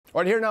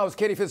Right here now is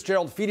Katie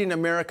Fitzgerald, Feeding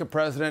America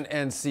President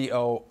and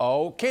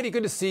COO. Katie,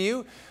 good to see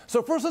you.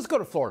 So first, let's go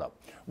to Florida.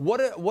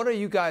 What are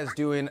you guys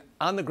doing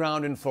on the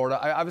ground in Florida?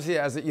 Obviously,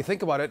 as you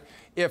think about it,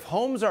 if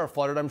homes are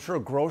flooded, I'm sure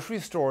grocery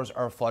stores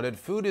are flooded,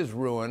 food is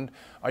ruined.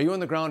 Are you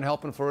on the ground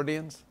helping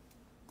Floridians?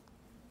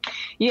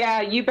 Yeah,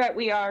 you bet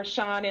we are,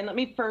 Sean. And let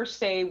me first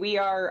say we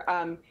are,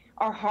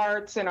 our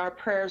hearts and our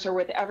prayers are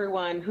with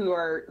everyone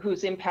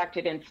who's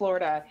impacted in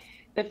Florida.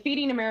 The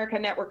Feeding America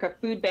network of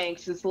food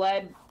banks is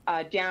led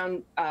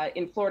down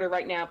in Florida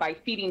right now by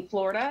Feeding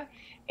Florida.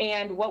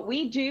 And what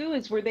we do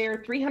is we're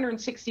there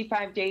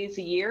 365 days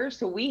a year.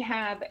 So we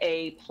have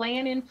a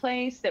plan in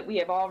place that we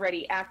have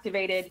already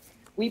activated.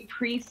 We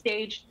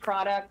pre-staged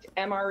product,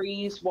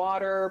 MREs,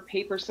 water,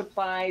 paper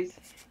supplies,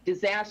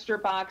 disaster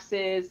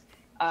boxes,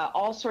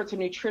 all sorts of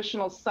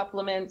nutritional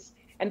supplements.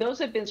 And those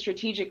have been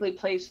strategically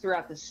placed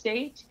throughout the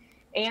state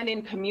and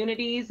in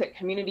communities, at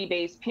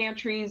community-based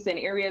pantries and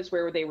areas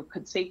where they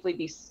could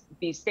safely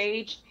be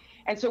staged.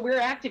 And so we're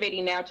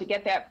activating now to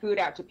get that food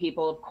out to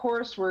people. Of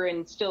course, we're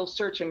in still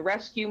search and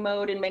rescue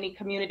mode in many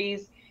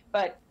communities,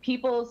 but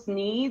people's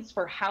needs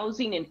for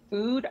housing and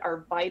food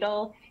are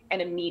vital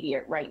and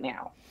immediate right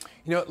now.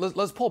 You know,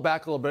 let's pull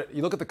back a little bit.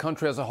 You look at the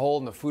country as a whole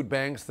and the food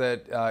banks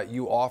that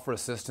you offer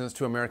assistance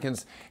to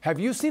Americans. Have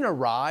you seen a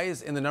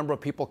rise in the number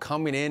of people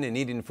coming in and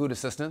needing food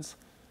assistance?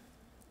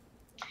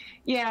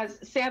 Yeah,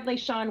 sadly,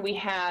 Sean, we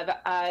have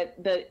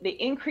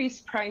the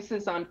increased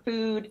prices on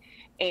food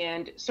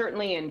and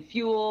certainly in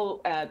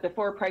fuel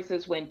before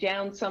prices went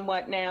down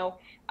somewhat now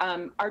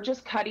are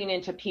just cutting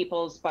into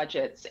people's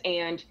budgets.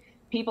 And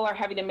people are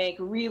having to make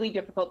really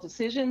difficult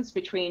decisions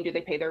between do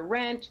they pay their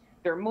rent,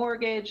 their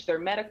mortgage, their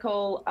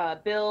medical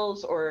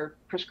bills or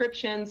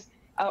prescriptions,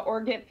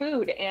 or get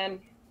food. And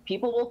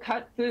people will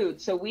cut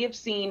food. So we have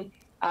seen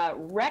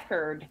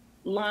record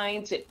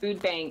lines at food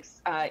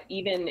banks,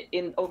 even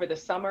over the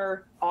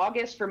summer.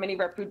 August for many of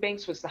our food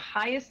banks was the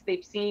highest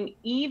they've seen,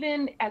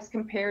 even as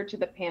compared to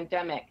the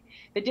pandemic.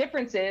 The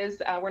difference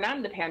is we're not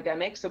in the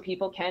pandemic, so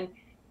people can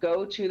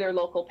go to their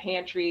local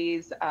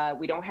pantries.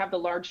 We don't have the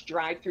large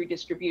drive-through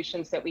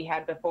distributions that we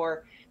had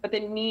before, but the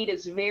need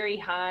is very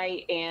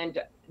high,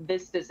 and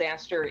this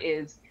disaster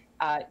is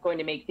going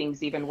to make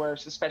things even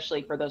worse,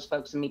 especially for those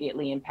folks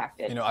immediately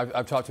impacted. You know,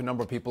 I've talked to a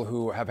number of people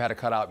who have had to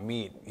cut out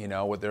meat. You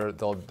know,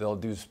 they'll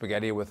do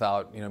spaghetti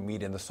without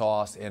meat in the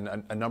sauce,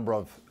 and a number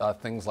of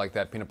things like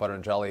that. Peanut butter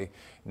and jelly,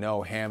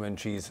 no ham and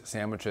cheese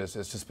sandwiches.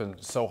 It's just been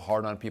so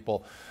hard on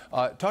people.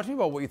 Talk to me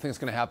about what you think is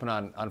going to happen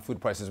on food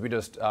prices. We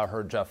just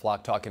heard Jeff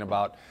Locke talking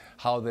about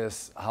how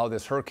this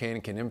hurricane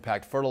can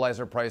impact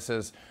fertilizer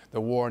prices, the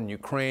war in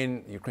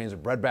Ukraine. Ukraine's a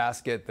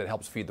breadbasket that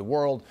helps feed the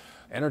world.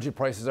 Energy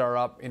prices are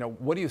up. You know,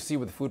 what do you see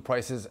with food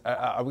prices?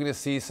 Are we going to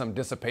see some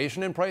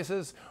dissipation in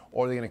prices,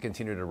 or are they going to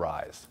continue to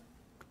rise?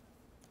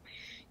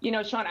 You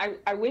know, Sean,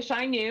 I wish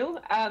I knew.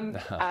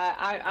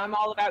 I'm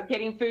all about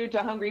getting food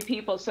to hungry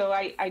people, so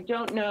I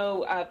don't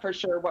know for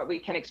sure what we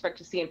can expect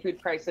to see in food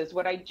prices.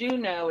 What I do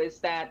know is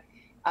that,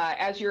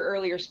 as your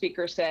earlier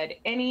speaker said,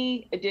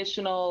 any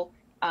additional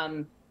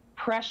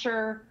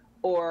pressure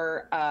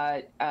or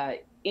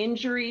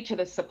injury to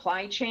the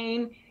supply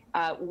chain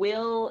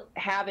will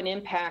have an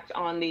impact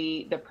on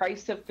the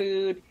price of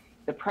food,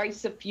 the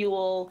price of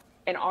fuel,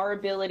 and our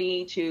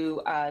ability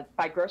to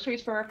buy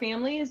groceries for our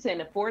families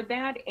and afford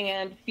that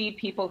and feed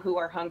people who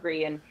are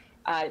hungry. And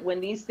when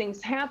these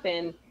things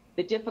happen,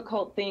 the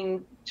difficult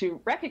thing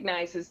to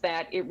recognize is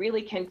that it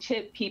really can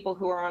tip people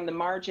who are on the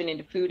margin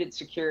into food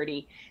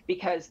insecurity,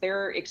 because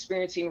they're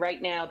experiencing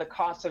right now the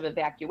cost of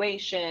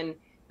evacuation,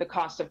 the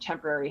cost of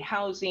temporary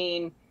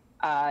housing,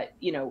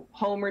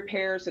 home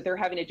repairs that they're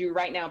having to do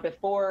right now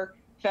before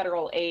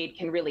federal aid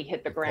can really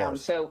hit the ground.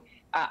 So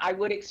I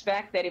would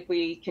expect that if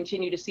we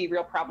continue to see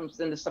real problems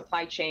in the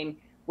supply chain,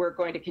 we're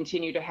going to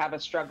continue to have a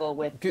struggle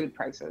with food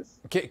prices.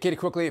 Katie,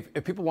 quickly,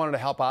 if people wanted to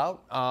help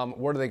out,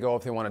 where do they go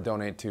if they want to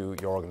donate to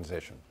your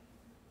organization?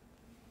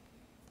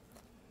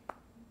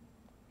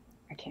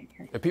 I can't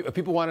hear you. If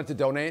people wanted to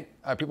donate,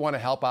 people want to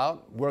help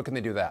out, where can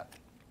they do that?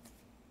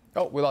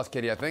 Oh, we lost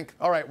Katie, I think.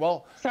 All right,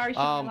 well. Sorry,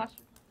 Sean, I lost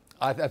you.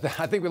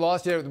 I think we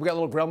lost you. We got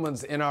little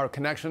gremlins in our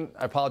connection.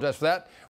 I apologize for that.